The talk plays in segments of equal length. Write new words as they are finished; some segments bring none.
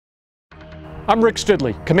I'm Rick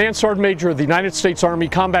Stidley, Command Sergeant Major of the United States Army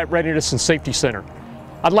Combat Readiness and Safety Center.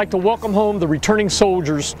 I'd like to welcome home the returning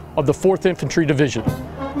soldiers of the 4th Infantry Division.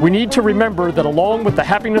 We need to remember that along with the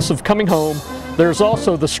happiness of coming home, there's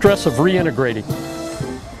also the stress of reintegrating.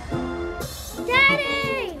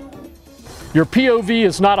 Daddy! Your POV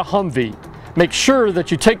is not a Humvee. Make sure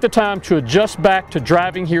that you take the time to adjust back to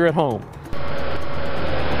driving here at home.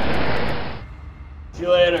 See you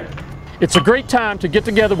later. It's a great time to get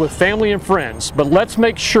together with family and friends, but let's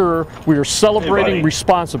make sure we are celebrating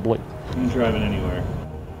responsibly. I'm driving anywhere.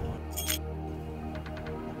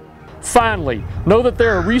 Finally, know that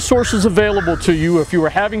there are resources available to you if you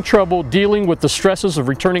are having trouble dealing with the stresses of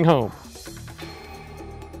returning home.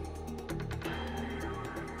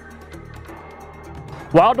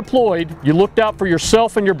 While deployed, you looked out for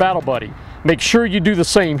yourself and your battle buddy. Make sure you do the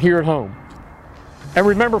same here at home. And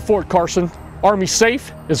remember, Fort Carson, Army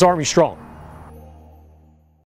safe is Army strong.